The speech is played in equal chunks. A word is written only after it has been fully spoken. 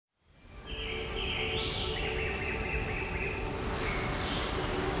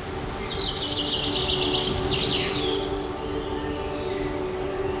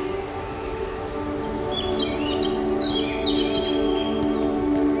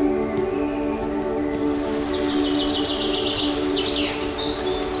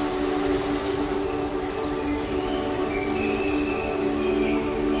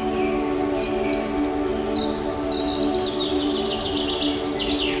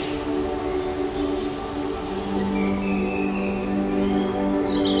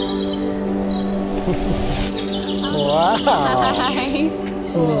Hi.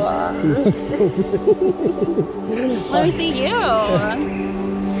 Let me see you.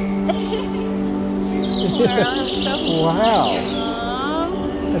 Wow.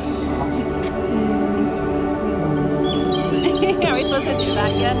 This is awesome. Are we supposed to do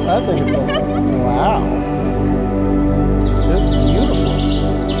that yet? I think it's wow. They're beautiful.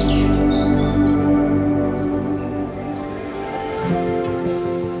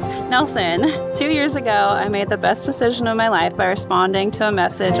 Nelson, 2 years ago, I made the best decision of my life by responding to a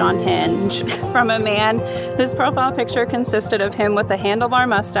message on Hinge from a man whose profile picture consisted of him with a handlebar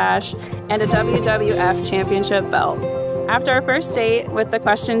mustache and a WWF championship belt. After our first date, with the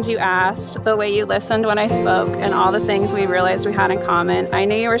questions you asked, the way you listened when I spoke, and all the things we realized we had in common, I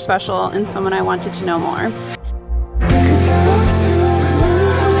knew you were special and someone I wanted to know more.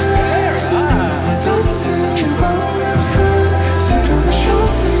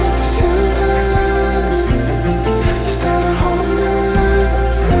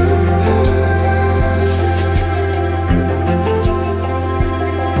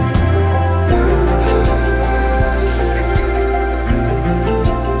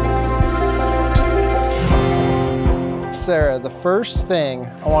 Sarah, the first thing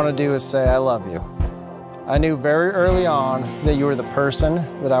I want to do is say I love you. I knew very early on that you were the person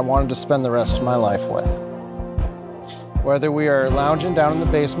that I wanted to spend the rest of my life with. Whether we are lounging down in the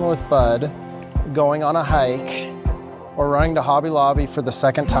basement with Bud, going on a hike, or running to Hobby Lobby for the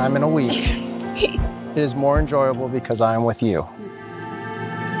second time in a week, it is more enjoyable because I am with you.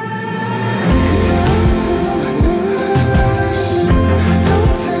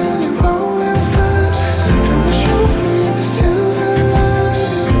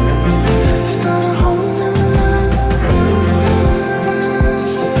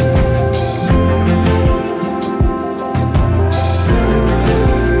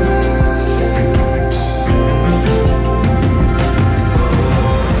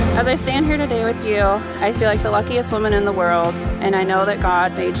 As I stand here today with you, I feel like the luckiest woman in the world, and I know that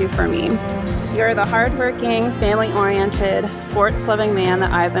God made you for me. You're the hardworking, family-oriented, sports-loving man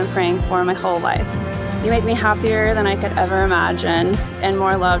that I've been praying for my whole life. You make me happier than I could ever imagine, and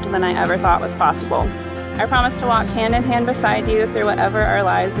more loved than I ever thought was possible. I promise to walk hand in hand beside you through whatever our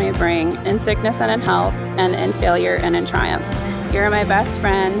lives may bring, in sickness and in health, and in failure and in triumph. You're my best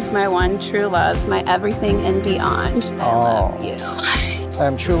friend, my one true love, my everything and beyond. I love you. I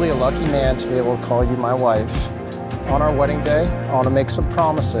am truly a lucky man to be able to call you my wife. On our wedding day, I want to make some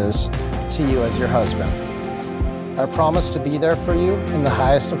promises to you as your husband. I promise to be there for you in the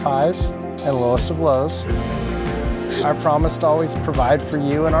highest of highs and lowest of lows. I promise to always provide for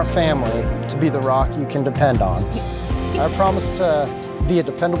you and our family, to be the rock you can depend on. I promise to be a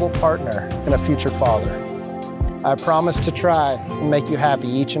dependable partner and a future father. I promise to try and make you happy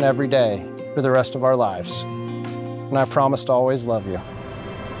each and every day for the rest of our lives. And I promise to always love you.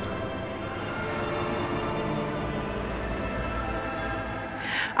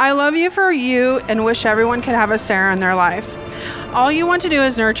 I love you for you and wish everyone could have a Sarah in their life. All you want to do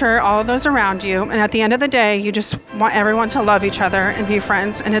is nurture all of those around you, and at the end of the day, you just want everyone to love each other and be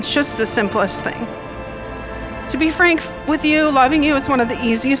friends, and it's just the simplest thing. To be frank with you, loving you is one of the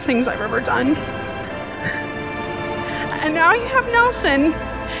easiest things I've ever done. And now you have Nelson,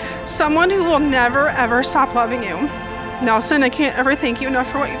 someone who will never ever stop loving you. Nelson, I can't ever thank you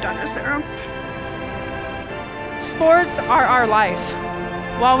enough for what you've done to Sarah. Sports are our life.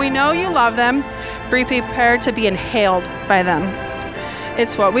 While we know you love them, be prepared to be inhaled by them.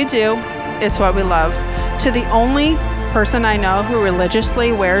 It's what we do, it's what we love. To the only person I know who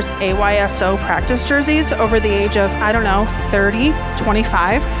religiously wears AYSO practice jerseys over the age of, 30,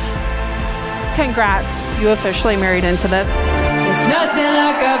 25, congrats, you officially married into this. It's nothing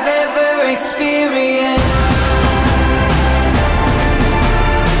like I've ever experienced.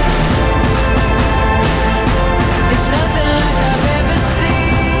 It's nothing like I've ever seen.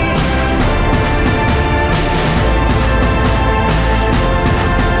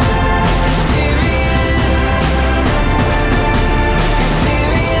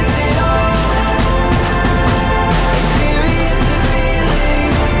 Experience it all. Experience the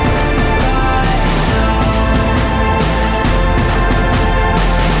feeling right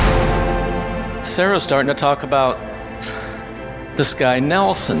now. Sarah's starting to talk about this guy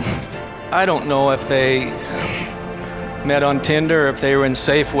Nelson. I don't know if they met on Tinder, or if they were in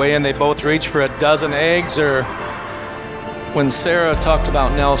Safeway and they both reached for a dozen eggs, or when Sarah talked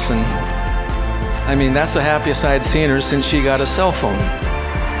about Nelson, I mean, that's the happiest I'd seen her since she got a cell phone.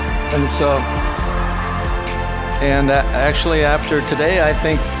 And so, actually after today, I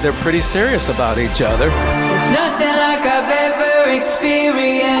think they're pretty serious about each other. It's nothing like I've ever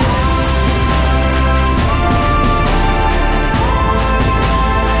experienced.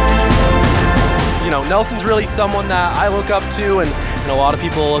 Nelson's really someone that I look up to, and a lot of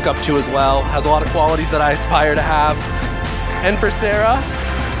people look up to as well. Has a lot of qualities that I aspire to have. And for Sarah,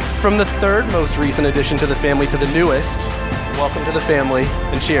 from the third most recent addition to the family to the newest, welcome to the family,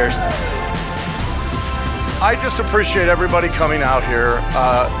 and cheers. I just appreciate everybody coming out here.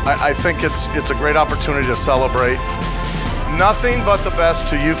 I think it's a great opportunity to celebrate. Nothing but the best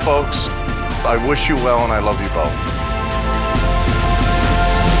to you folks. I wish you well, and I love you both.